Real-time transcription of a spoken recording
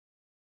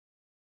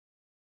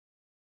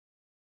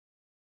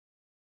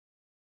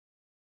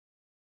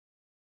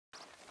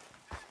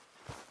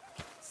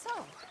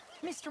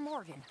Mr.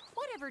 Morgan,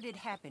 whatever did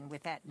happen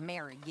with that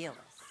Mary Gillis?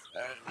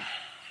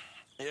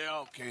 It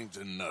all came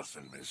to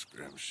nothing, Miss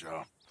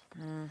Grimshaw.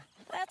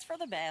 That's for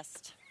the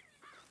best.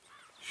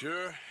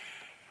 Sure,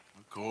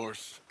 of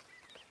course.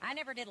 I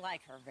never did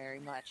like her very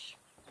much.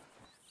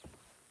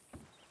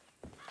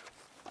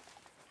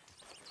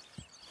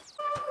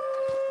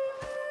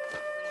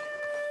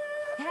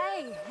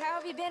 Hey, how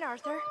have you been,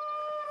 Arthur?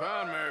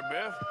 Fine, Mary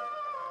Beth.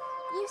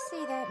 You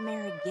see that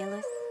Mary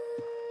Gillis?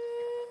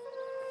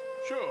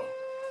 Sure,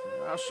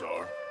 I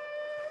saw her.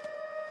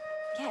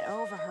 Get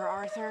over her,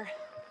 Arthur.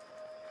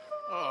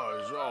 Oh,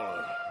 it was all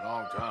a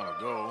long time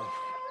ago.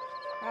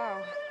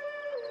 Oh.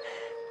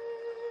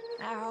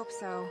 I hope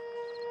so.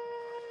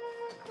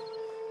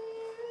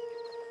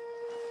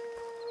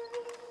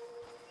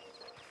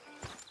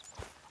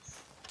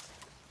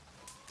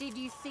 Did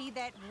you see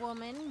that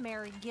woman,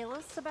 Mary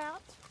Gillis,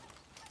 about?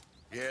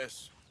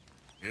 Yes.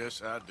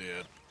 Yes, I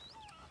did.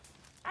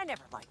 I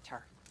never liked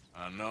her.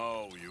 I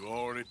know, you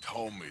already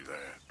told me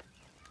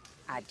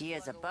that.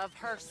 Ideas above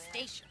her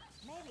station.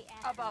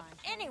 Above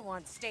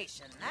anyone's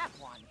station, that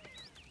one.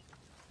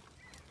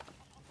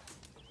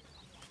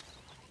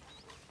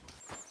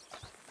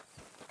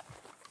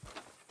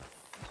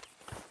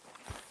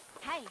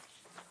 Hey,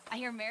 I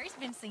hear Mary's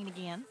been seen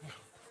again.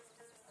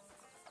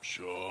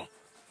 Sure.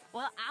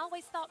 Well, I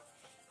always thought,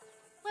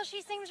 well,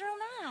 she seems real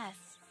nice.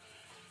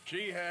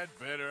 She had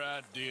better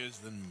ideas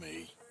than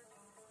me.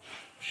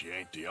 She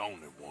ain't the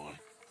only one.